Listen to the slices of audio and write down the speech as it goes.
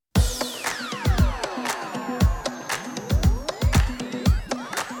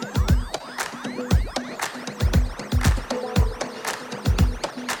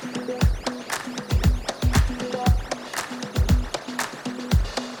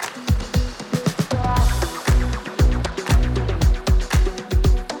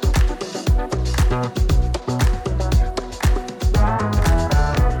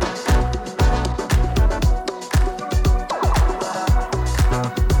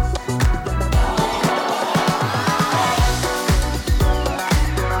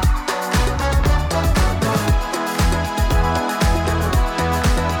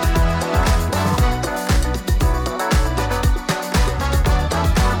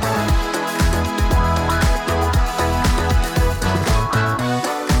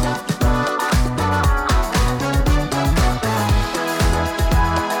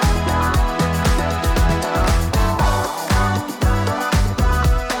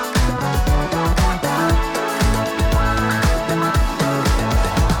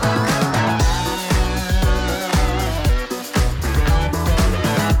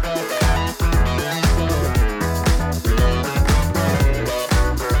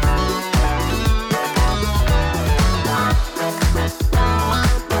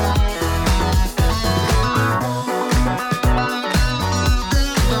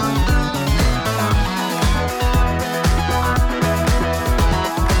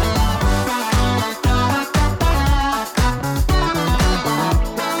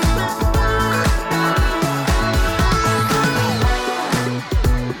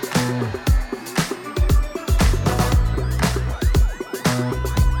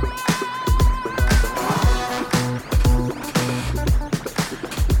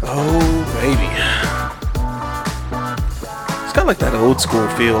like that old school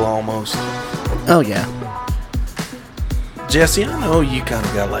feel almost. Oh, yeah. Jesse, I know you kind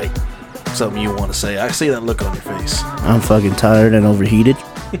of got like something you want to say. I see that look on your face. I'm fucking tired and overheated.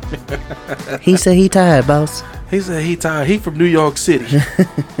 He said he tired, boss. He said he tired. He from New York City.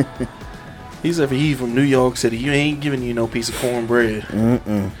 He said he from New York City. You ain't giving you no piece of cornbread.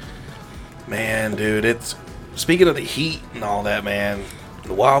 Man, dude, it's... Speaking of the heat and all that, man,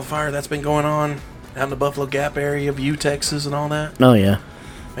 the wildfire that's been going on out in the Buffalo Gap area of Texas and all that. Oh, yeah.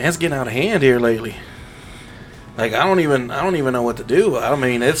 Man, it's getting out of hand here lately. Like, I don't even know what to do. I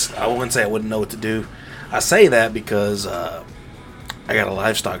mean, I wouldn't say I wouldn't know what to do. I say that because I got a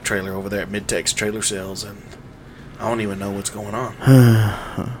livestock trailer over there at Mid-Tex Trailer Sales, and I don't even know what's going on.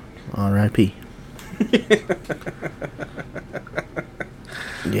 R.I.P.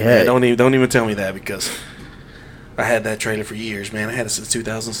 Yeah, don't even tell me that, because I had that trailer for years, man. I had it since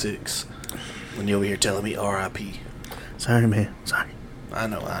 2006. When you're over here telling me R.I.P. Sorry, man. Sorry. I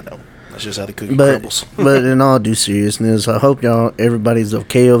know. That's just how the cookie crumbles. But in all due seriousness, I hope everybody's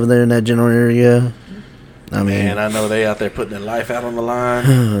okay over there in that general area. Man, I know they out there putting their life out on the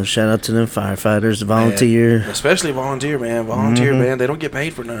line. Shout out to them firefighters, volunteer. Man, especially volunteer, man. Volunteer, man. They don't get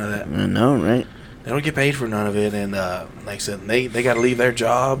paid for none of that. I know, right? They don't get paid for none of it. And like I said, they got to leave their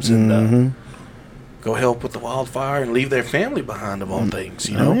jobs and go help with the wildfire and leave their family behind of all things,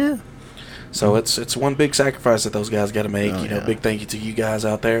 you know? Oh, yeah. So it's one big sacrifice that those guys got to make. Big thank you to you guys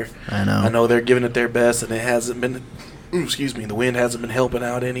out there. I know. I know they're giving it their best, and it hasn't been. Excuse me, the wind hasn't been helping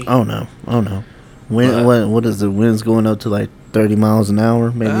out any. Oh no. What is the winds going up to, like 30 miles an hour,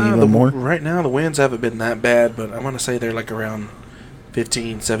 maybe even more? Right now, the winds haven't been that bad, but I'm gonna say they're like around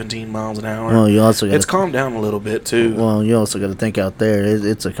 15, 17 miles an hour. Well, you also it's calmed down a little bit too. Well, you also got to think out there.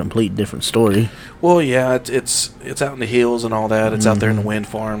 It's a complete different story. Well, yeah, it's out in the hills and all that. It's out there in the wind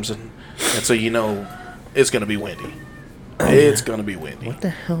farms and so it's gonna be windy. It's gonna be windy. What the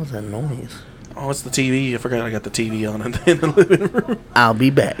hell is that noise? Oh, it's the TV. I forgot I got the TV on in the living room. I'll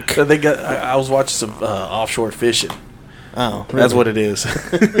be back. I was watching some offshore fishing. Oh, really? That's what it is.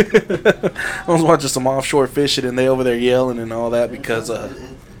 I was watching some offshore fishing, and they over there yelling and all that because.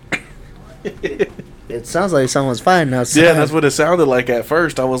 It sounds like someone's fighting outside. Yeah, that's what it sounded like at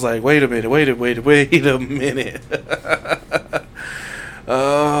first. I was like, wait a minute.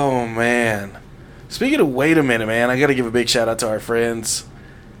 Oh, man. Speaking of wait a minute, man, I got to give a big shout out to our friends,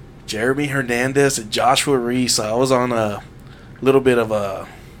 Jeremy Hernandez and Joshua Reese. I was on a little bit of I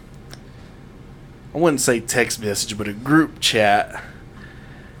wouldn't say text message, but a group chat.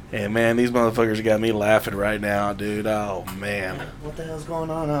 And, man, these motherfuckers got me laughing right now, dude. Oh, man. What the hell's going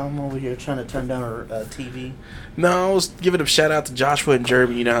on? I'm over here trying to turn down our TV. No, I was giving a shout out to Joshua and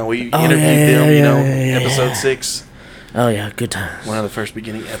Jeremy. You know how we interviewed them, episode 6. Oh, yeah, good times. One of the first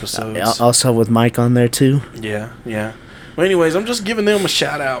beginning episodes. Also with Mike on there, too. Yeah. Well, anyways, I'm just giving them a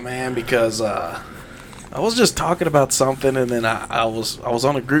shout out, man, because I was just talking about something, and then I was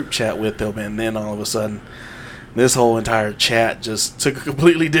on a group chat with them, and then all of a sudden, this whole entire chat just took a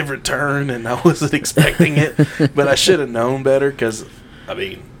completely different turn, and I wasn't expecting it, but I should have known better, because, I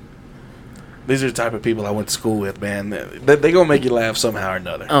mean, these are the type of people I went to school with, man. They gonna make you laugh somehow or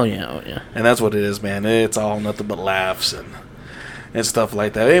another. Oh, yeah. And that's what it is, man. It's all nothing but laughs and stuff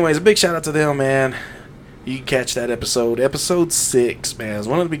like that. Anyways, a big shout out to them, man. You can catch that episode. Episode 6, man. It was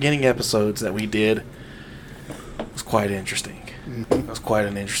one of the beginning episodes that we did. It was quite interesting. It was quite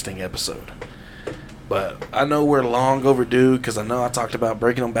an interesting episode. But I know we're long overdue, because I know I talked about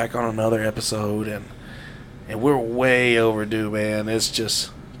breaking them back on another episode, and we're way overdue, man. It's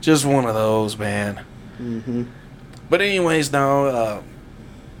just one of those, man. Mm-hmm. But anyways, now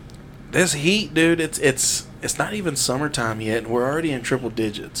this heat, dude, it's not even summertime yet, and we're already in triple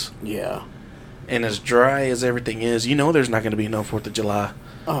digits. Yeah. And as dry as everything is, there's not going to be no 4th of July.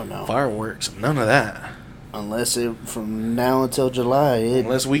 Oh, no. Fireworks, none of that. Unless from now until July.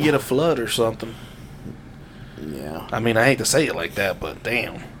 Unless we get a flood or something. Yeah. I mean, I hate to say it like that, but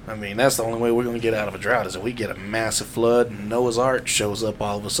damn. I mean, that's the only way we're going to get out of a drought is if we get a massive flood and Noah's Ark shows up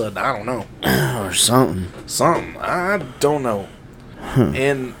all of a sudden. I don't know. Or something. I don't know.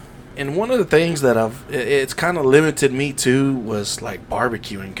 And one of the things that it's kind of limited me to was like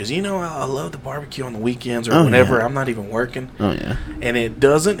barbecuing, because I love the barbecue on the weekends or whenever I'm not even working. Oh, yeah. And it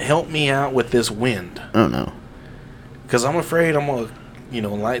doesn't help me out with this wind. Oh, no. Because I'm afraid I'm going to,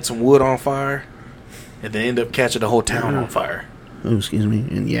 light some wood on fire and then end up catching the whole town on fire. Oh, excuse me.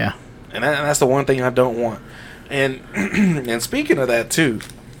 And yeah. And that's the one thing I don't want. And and speaking of that, too,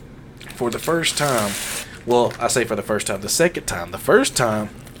 for the first time, well, I say for the first time, the second time, the first time,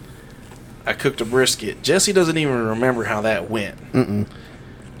 I cooked a brisket. Jesse doesn't even remember how that went. Mm-mm.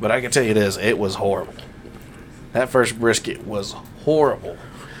 But I can tell you this, it was horrible. That first brisket was horrible.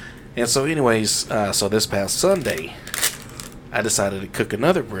 And so anyways, so this past Sunday, I decided to cook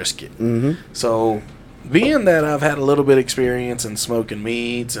another brisket. Mm-hmm. So, being that I've had a little bit of experience in smoking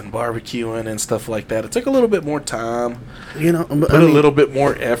meats and barbecuing and stuff like that, it took a little bit more time. You know, put a little bit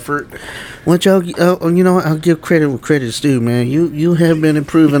more effort. What y'all, you know, I'll give credit where credit's due, man. You have been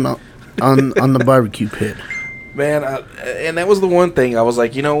improving on the barbecue pit. Man, and that was the one thing I was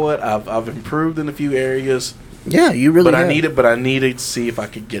like, you know what? I've improved in a few areas. Yeah, you really. But I needed to see if I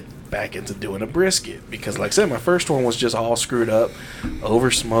could get back into doing a brisket, because like I said, my first one was just all screwed up,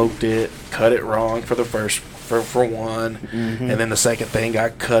 over smoked it, cut it wrong for the first for one, and then the second thing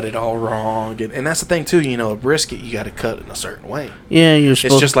I cut it all wrong, and that's the thing too, you know, a brisket you got to cut in a certain way. Yeah, it's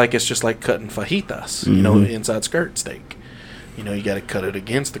just like cutting fajitas, you know, inside skirt steak, you know, you got to cut it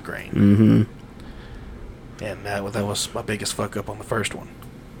against the grain, and that was my biggest fuck up on the first one.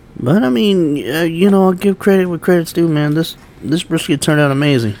 But I mean, you know, I'll give credit where credit's due, man. This brisket turned out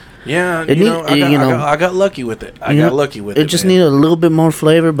amazing. Yeah, I got lucky with it. I got lucky with it. It just needed a little bit more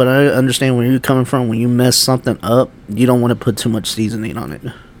flavor, but I understand where you're coming from. When you mess something up, you don't want to put too much seasoning on it.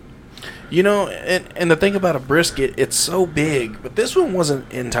 You know, and the thing about a brisket, it's so big, but this one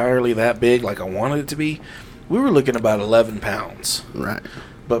wasn't entirely that big like I wanted it to be. We were looking about 11 pounds. Right.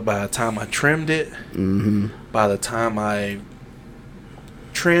 But by the time I trimmed it, by the time I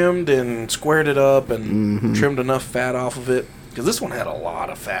trimmed and squared it up and trimmed enough fat off of it, because this one had a lot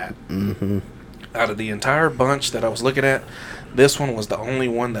of fat. Out of the entire bunch that I was looking at, this one was the only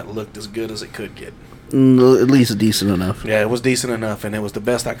one that looked as good as it could get. At least decent enough. Yeah, it was decent enough, and it was the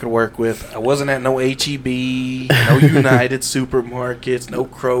best I could work with. I wasn't at no H-E-B, no United Supermarkets, no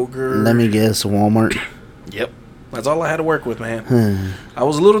Kroger. Let me guess, Walmart. Yep. That's all I had to work with, man. I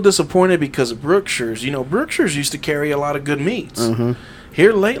was a little disappointed because of Brookshire's. You know, Brookshire's used to carry a lot of good meats.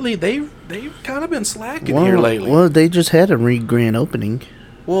 Here lately, they've kind of been slacking here lately. Well, they just had a grand opening.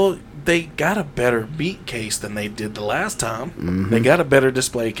 Well, they got a better meat case than they did the last time. They got a better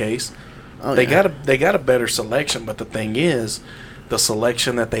display case. They got a better selection, but the thing is, the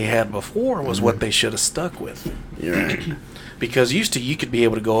selection that they had before was what they should have stuck with. You're right. Because used to, you could be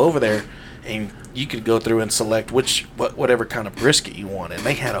able to go over there and you could go through and select whatever kind of brisket you wanted. And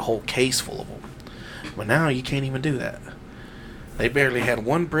they had a whole case full of them. But now you can't even do that. They barely had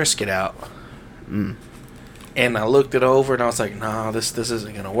one brisket out. And I looked it over and I was like, nah, this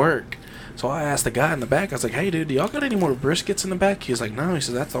isn't going to work. So I asked the guy in the back, I was like, hey, dude, do y'all got any more briskets in the back? He was like, no. He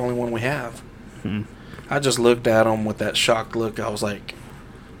said, that's the only one we have. I just looked at him with that shocked look. I was like,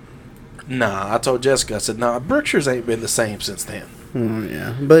 nah. I told Jessica, I said, nah, Berkshire's ain't been the same since then.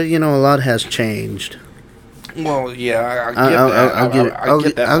 Yeah. But, you know, a lot has changed. Well, yeah,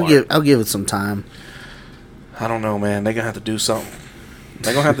 I'll give it some time. I don't know, man. They're going to have to do something.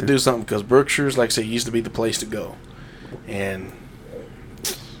 They're going to have to do something because Berkshire's, like I said, used to be the place to go. And,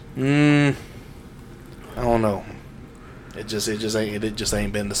 I don't know. It just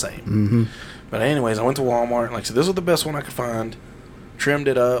ain't been the same. But anyways, I went to Walmart. Like I said, this was the best one I could find. Trimmed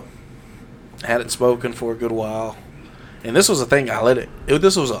it up. Had it smoking for a good while. And this was the thing.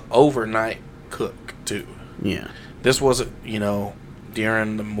 This was an overnight cook, too. Yeah. This wasn't,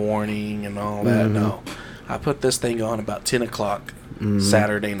 during the morning and all that. No. I put this thing on about 10 o'clock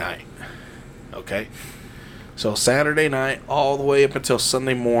Saturday night. Okay? So Saturday night all the way up until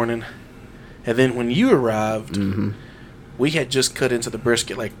Sunday morning. And then when you arrived, we had just cut into the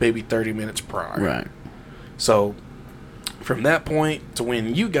brisket like maybe 30 minutes prior. Right. So from that point to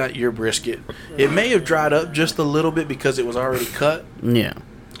when you got your brisket, it may have dried up just a little bit because it was already cut. Yeah.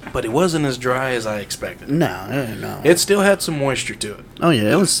 But it wasn't as dry as I expected. No. It still had some moisture to it. Oh,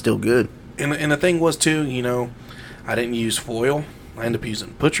 yeah. It was still good. And the thing was, too, I didn't use foil. I ended up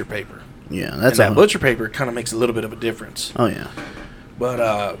using butcher paper. Yeah, that butcher paper kind of makes a little bit of a difference. Oh, yeah.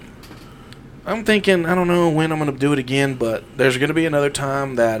 But I'm thinking, I don't know when I'm going to do it again, but there's going to be another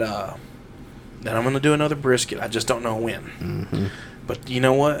time that I'm going to do another brisket. I just don't know when. But you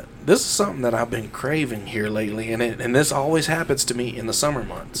know what? This is something that I've been craving here lately, and this always happens to me in the summer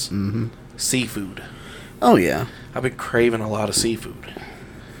months. Seafood. Oh, yeah. I've been craving a lot of seafood.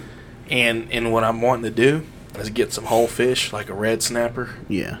 And what I'm wanting to do is get some whole fish, like a red snapper.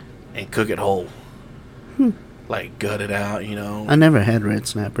 Yeah. And cook it whole. Like, gut it out, I never had red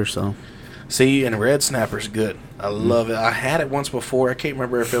snapper, so. See, and red snapper's good. I love it. I had it once before. I can't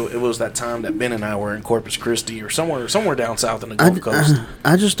remember if it was that time that Ben and I were in Corpus Christi or somewhere down south in the Gulf Coast.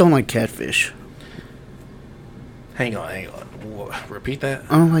 I just don't like catfish. Hang on. Repeat that?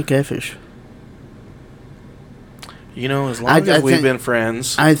 I don't like catfish. As long as we've been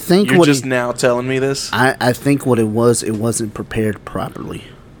friends, I think you're just now telling me this? I think what it wasn't prepared properly.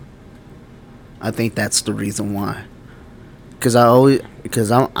 I think that's the reason why. Because I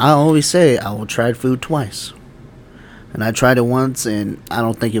always say I will try food twice, and I tried it once, and I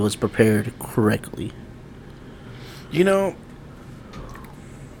don't think it was prepared correctly. You know,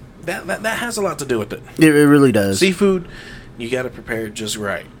 that has a lot to do with it. It really does. Seafood, you got to prepare it just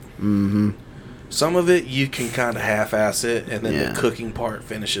right. Mm-hmm. Some of it you can kind of half-ass it, and then Yeah. the cooking part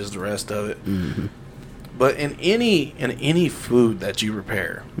finishes the rest of it. Mm-hmm. But in any food that you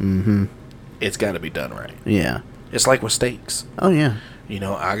prepare, Mm-hmm. it's got to be done right. Yeah. It's like with steaks. Oh yeah. You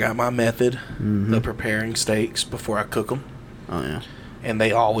know, I got my method Mm-hmm. of preparing steaks before I cook them, Oh yeah. and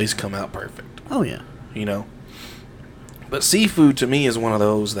they always come out perfect. Oh yeah. You know, but seafood to me is one of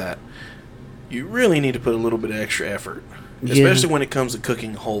those that you really need to put a little bit of extra effort, especially when it comes to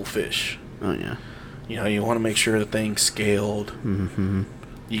cooking whole fish. Oh yeah. You know, you want to make sure the thing's scaled. Mm-hmm.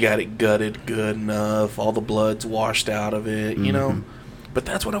 You got it gutted good enough. All the blood's washed out of it. You know, Mm-hmm. but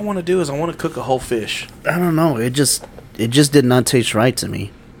that's what I want to do. Is I want to cook a whole fish. I don't know. It just did not taste right to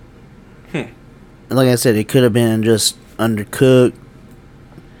me. Like I said, it could have been just undercooked,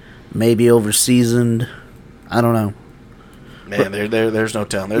 maybe over seasoned. I don't know. Man, there's no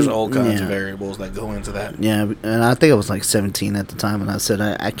telling. There's all kinds of Yeah. variables that go into that. Yeah, and I think I was like 17 at the time, and I said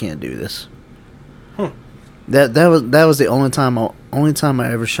I can't do this. Huh. That was the only time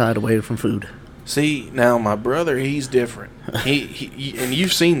I ever shied away from food. See, now my brother, he's different. He and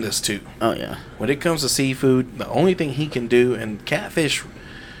you've seen this too. Oh yeah. When it comes to seafood, the only thing he can do, and catfish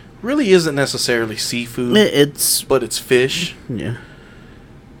really isn't necessarily seafood, It's but it's fish. yeah.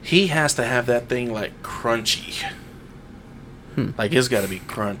 He has to have that thing like crunchy. Like it's got to be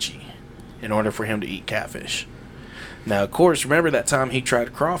crunchy in order for him to eat catfish. Now, of course, remember that time he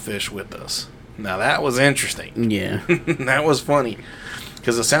tried crawfish with us? Now that was interesting. Yeah. That was funny.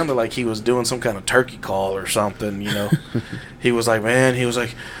 Because it sounded like he was doing some kind of turkey call or something, you know. He was like,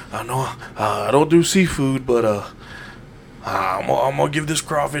 I know I don't do seafood, but I'm going to give this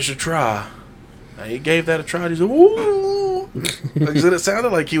crawfish a try. Now, he gave that a try. He said, ooh. Like I said, it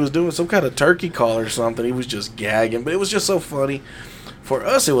sounded like he was doing some kind of turkey call or something. He was just gagging. But it was just so funny. For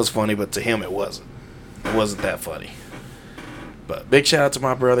us, it was funny, but to him, it wasn't. It wasn't that funny. But big shout out to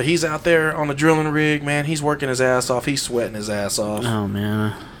my brother. He's out there on the drilling rig, man. He's working his ass off. He's sweating his ass off. Oh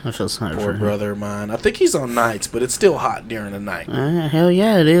man, I feel sorry Poor for him. brother of mine. I think he's on nights, but it's still hot during the night. Hell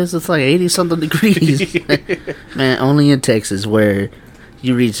yeah, it is. It's like 80-something degrees. Man, only in Texas where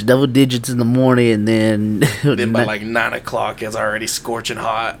you reach double digits in the morning and then... Then by like 9 o'clock, it's already scorching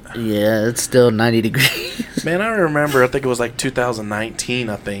hot. Yeah, it's still 90 degrees. Man, I remember, I think it was like 2019,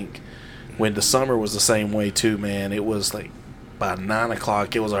 I think, when the summer was the same way too, man. It was like by 9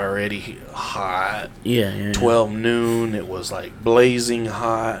 o'clock, it was already hot. Yeah. 12 noon, it was like blazing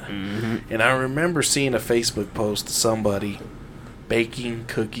hot. Mm-hmm. And I remember seeing a Facebook post of somebody baking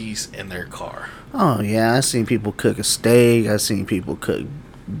cookies in their car. Oh, yeah, I seen people cook a steak. I seen people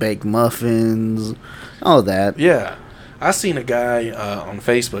bake muffins. All that. Yeah. I seen a guy on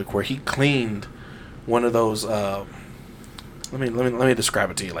Facebook where he cleaned one of those... let me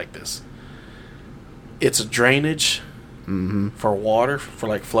describe it to you like this. It's a drainage... Mm-hmm. for water, for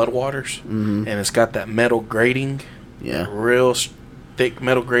like floodwaters, Mm-hmm. and it's got that metal grating, Yeah. real thick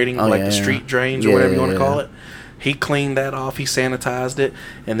metal grating, Oh, like yeah, the yeah. street drains or Yeah, whatever you want to yeah, call yeah. it. He cleaned that off, he sanitized it,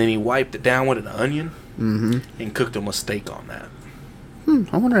 and then he wiped it down with an onion Mm-hmm. and cooked him a steak on that.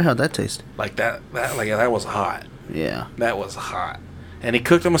 I wonder how that tastes. Like that was hot. Yeah. That was hot. And he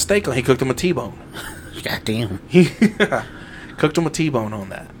cooked him a steak on. He cooked him a T-bone. Goddamn. He cooked him a T-bone on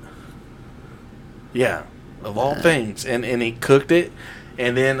that. Yeah. Of all things, and he cooked it,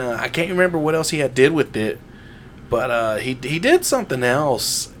 and then I can't remember what else he did with it, but he did something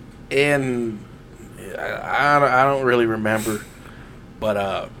else, and I don't really remember,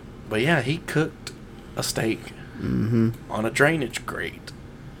 but yeah, he cooked a steak on a drainage grate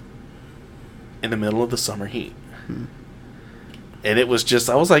in the middle of the summer heat, and it was just,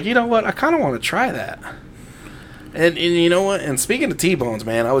 I was like, you know what, I kind of want to try that. And you know what? And speaking of T-bones,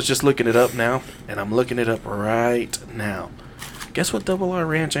 man, I was just looking it up now, and I'm looking it up right now. Guess what Double R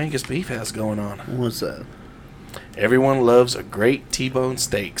Ranch Angus beef has going on? What's that? Everyone loves a great T-bone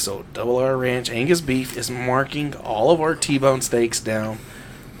steak, so Double R Ranch Angus beef is marking all of our T-bone steaks down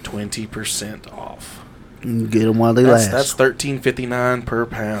 20% off. Get them while they last. That's $13.59 per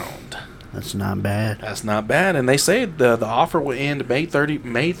pound. That's not bad. That's not bad, and they say the offer will end May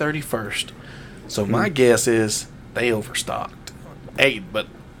 31st. So my guess is they overstocked. Hey, but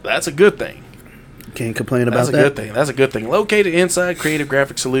that's a good thing. Can't complain about that. That's a good thing. That's a good thing. Located inside Creative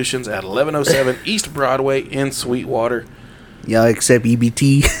Graphic Solutions at 1107 East Broadway in Sweetwater. Y'all accept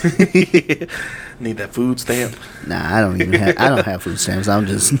EBT? Need that food stamp. Nah, I don't have food stamps. I'm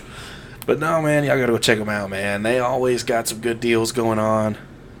just... But no, man, y'all gotta go check them out, man. They always got some good deals going on.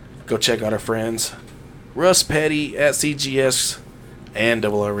 Go check out our friends Russ Petty at CGS and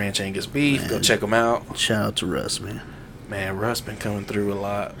Double R Ranch Angus Beef. Man, go check them out. Shout out to Russ, man. Man, Russ been coming through a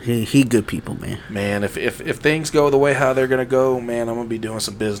lot. He good people, man. Man, if things go the way how they're gonna go, man, I'm gonna be doing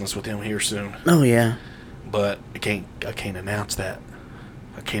some business with him here soon. Oh yeah. But I can't announce that.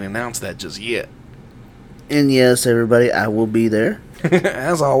 I can't announce that just yet. And yes, everybody, I will be there.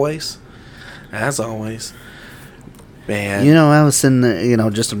 As always. Man. You know, I was sitting there, you know,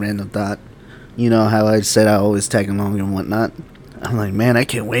 just a random thought. You know how I said I always tag along and whatnot? I'm like, man, I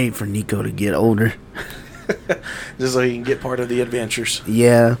can't wait for Nico to get older. Just so he can get part of the adventures.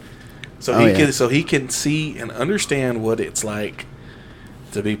 Yeah. So he can see and understand what it's like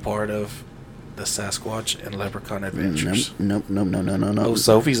to be part of the Sasquatch and Leprechaun adventures. Nope. Oh,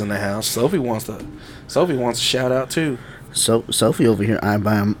 Sophie's in the house. Sophie wants a shout out too. So Sophie over here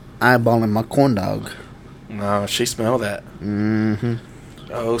eyeballing my corn dog. No, she smelled that. Mm-hmm.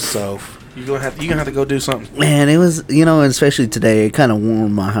 Oh, Soph. You're gonna have to go do something. Man, it was, you know, especially today, it kind of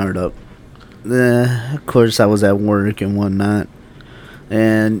warmed my heart up. Of course, I was at work and whatnot,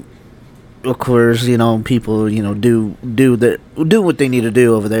 and of course, you know, people, you know, do what they need to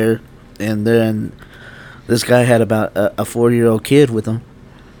do over there, and then this guy had about a 4-year-old kid with him.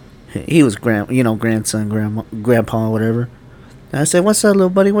 He was grandson, grandpa, whatever. And I said, "What's up, little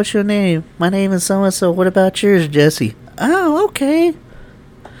buddy? What's your name?" "My name is so and so. What about yours, Jesse?" "Oh, okay."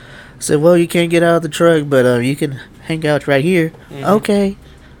 I said, "Well, you can't get out of the truck, but you can hang out right here." Mm-hmm. "Okay."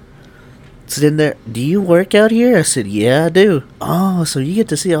 Sitting there, "Do you work out here?" I said, "Yeah, I do." "Oh, so you get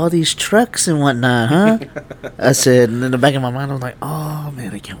to see all these trucks and whatnot, huh?" I said, and in the back of my mind, I was like, "Oh,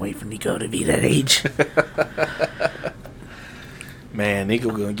 man, I can't wait for Nico to be that age." Man,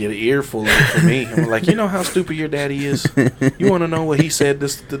 Nico gonna get an earful of it from me. I'm like, you know how stupid your daddy is? You want to know what he said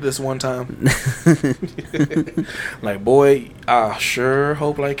this one time? Like, boy, I sure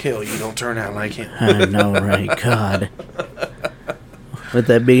hope like hell you don't turn out like him. I know, right? God. With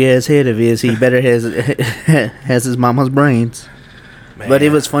that big ass head of his, he better has his mama's brains. Man. But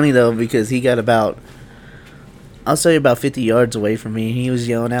it was funny though, because he got about 50 yards away from me, and he was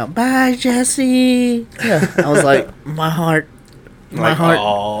yelling out, "Bye, Jesse!" Yeah, I was like, my heart.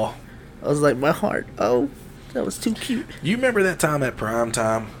 Aww. I was like, my heart. Oh, that was too cute. You remember that time at prime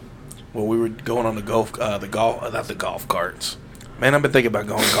time when we were going on the golf carts? Man, I've been thinking about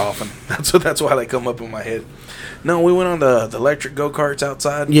going golfing. That's why they come up in my head. No, we went on the electric go-karts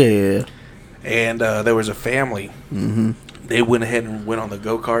outside. Yeah. And there was a family. Mm-hmm. They went ahead and went on the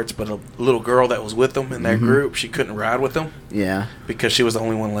go-karts, but a little girl that was with them in their group, she couldn't ride with them. Yeah. Because she was the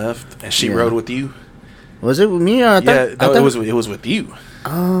only one left, and she rode with you. Was it with me? It was with you.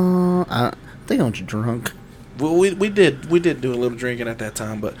 I think I was drunk. Well, we did do a little drinking at that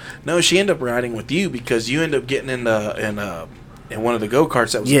time, but no, she ended up riding with you because you ended up getting in one of the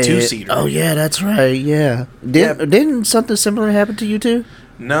go-karts that was a 2-seater. Oh yeah, that's right. Yeah. Didn't something similar happen to you too?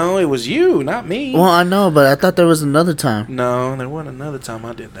 No, it was you, not me. Well, I know, but I thought there was another time. No, there wasn't another time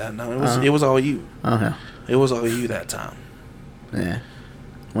I did that. No, it was all you. Okay. It was all you that time. Yeah.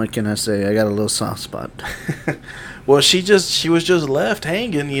 What can I say? I got a little soft spot. Well, she was just left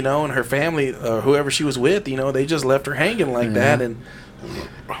hanging, you know, and her family, whoever she was with, you know, they just left her hanging like that, and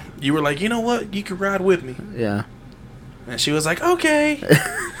you were like, you know what, you could ride with me. Yeah. And she was like, okay.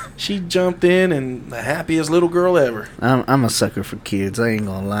 She jumped in, and the happiest little girl ever. I'm a sucker for kids. I ain't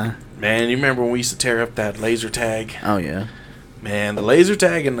gonna lie. Man, you remember when we used to tear up that laser tag? Oh yeah. Man, the laser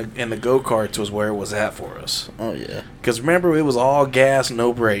tag and the go-karts was where it was at for us. Oh yeah. Because remember, it was all gas,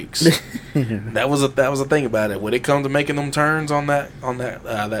 no brakes. That was the thing about it. When it comes to making them turns on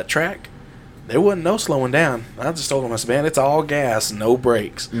that track, there wasn't no slowing down. I just told them, I said, man, it's all gas, no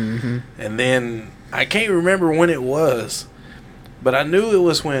brakes. Mm-hmm. And then I can't remember when it was, but I knew it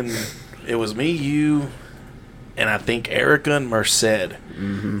was when it was me, you, and I think Erica and Merced.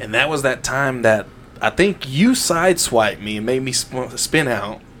 Mm-hmm. And that was that time that I think you sideswiped me and made me spin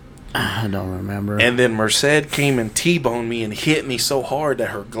out. I don't remember. And then Merced came and T-boned me and hit me so hard that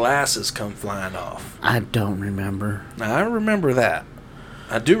her glasses come flying off. I don't remember. Now, I remember that.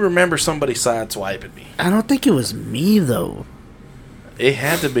 I do remember somebody sideswiping me. I don't think it was me, though. It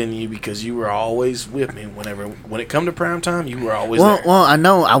had to have been you because you were always with me. When it come to prime time, you were always there. Well, I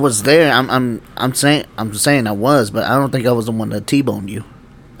know I was there. I'm saying I was, but I don't think I was the one that T-boned you.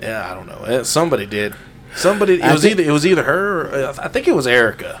 Yeah, I don't know. Somebody did. It was either her or I think it was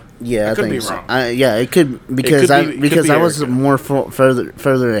Erica. Yeah, I could think be so. wrong. Yeah, it could because I was more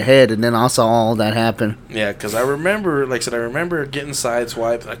further ahead, and then I saw all that happen. Yeah, because I remember, like I said, I remember getting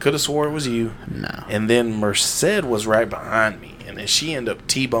sideswiped. I could have swore it was you. No. And then Merced was right behind me, and then she ended up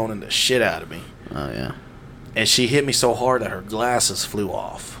T-boning the shit out of me. Oh, yeah. And she hit me so hard that her glasses flew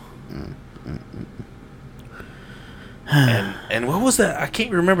off. And what was that? I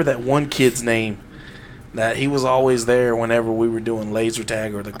can't remember that one kid's name. That he was always there whenever we were doing laser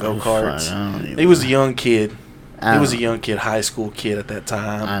tag or the go-karts. He was a young kid. He was a young kid, high school kid at that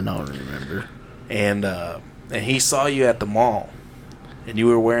time. I don't remember. And he saw you at the mall, and you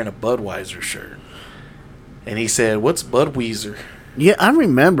were wearing a Budweiser shirt. And he said, "What's Budweiser?" Yeah, I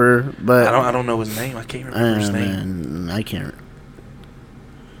remember, but I don't know his name. I can't remember his name. I can't.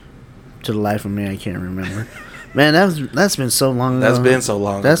 To the life of me, I can't remember. Man, that's been so long ago. That's been so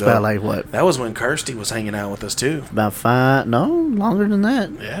long ago. That's about like what? That was when Kirsty was hanging out with us too. About 5? No, longer than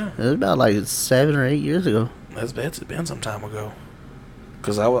that. Yeah, it was about like 7 or 8 years ago. It's been some time ago.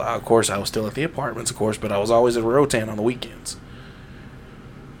 Because I was still at the apartments, of course, but I was always at Rotan on the weekends.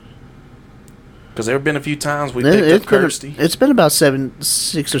 Because there have been a few times we picked up Kirsty. It's been about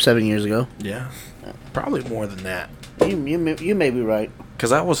 6 or 7 years ago. Yeah, probably more than that. You may be right.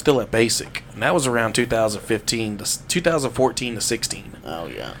 Because I was still at Basic, and that was around 2014 to 16. Oh,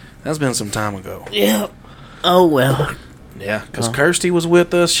 yeah. That's been some time ago. Yeah. Oh, well. Yeah, because Kirsty was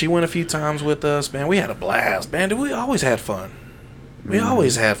with us. She went a few times with us. Man, we had a blast. Man, we always had fun. We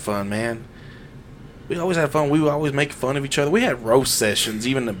always had fun, man. We always had fun. We would always make fun of each other. We had roast sessions,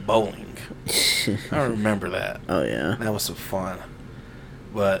 even in bowling. I remember that. Oh, yeah. That was some fun.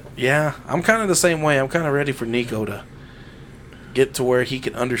 But, yeah, I'm kind of the same way. I'm kind of ready for Nico to get to where he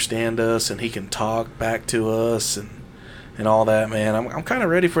can understand us and he can talk back to us and all that, man. I'm kind of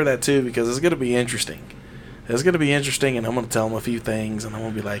ready for that, too, because it's going to be interesting. It's going to be interesting, and I'm going to tell him a few things, and I'm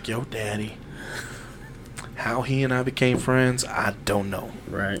going to be like, yo, Daddy, how he and I became friends, I don't know.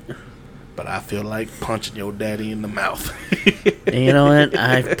 Right. But I feel like punching your daddy in the mouth. And you know what?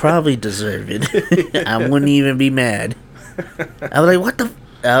 I probably deserve it. I wouldn't even be mad. I'll be like, what the...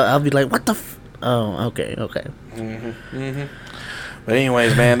 I'll be like, what the... Oh, okay. Mm-hmm, mm-hmm. But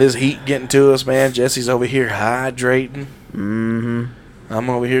anyways, man, this heat getting to us, man. Jesse's over here hydrating. Mm-hmm. I'm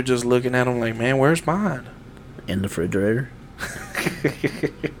over here just looking at him like, man, where's mine? In the refrigerator.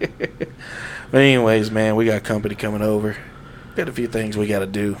 But anyways, man, we got company coming over. Got a few things we got to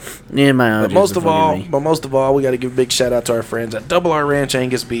do. Yeah, but most of all, we got to give a big shout out to our friends at Double R Ranch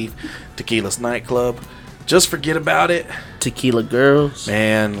Angus Beef Tequila's Nightclub. Just forget about it. Tequila Girls.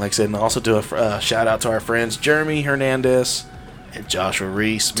 Man, like I said, and also do a shout out to our friends Jeremy Hernandez and Joshua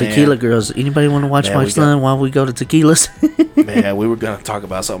Reese. Man. Tequila Girls. Anybody want to watch my son while we go to Tequilas? Man, we were going to talk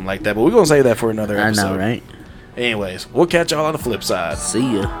about something like that, but we're going to save that for another episode. I know, right? Anyways, we'll catch y'all on the flip side.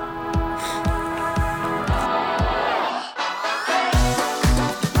 See ya.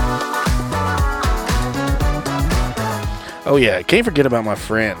 Oh yeah, can't forget about my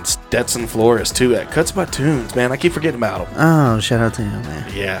friend Stetson Flores too at Cuts by Tunes, man. I keep forgetting about him. Oh, shout out to him, man.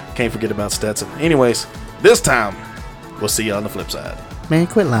 Yeah, can't forget about Stetson. Anyways, this time, we'll see you on the flip side. Man,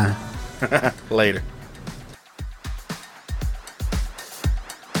 quit lying. Later.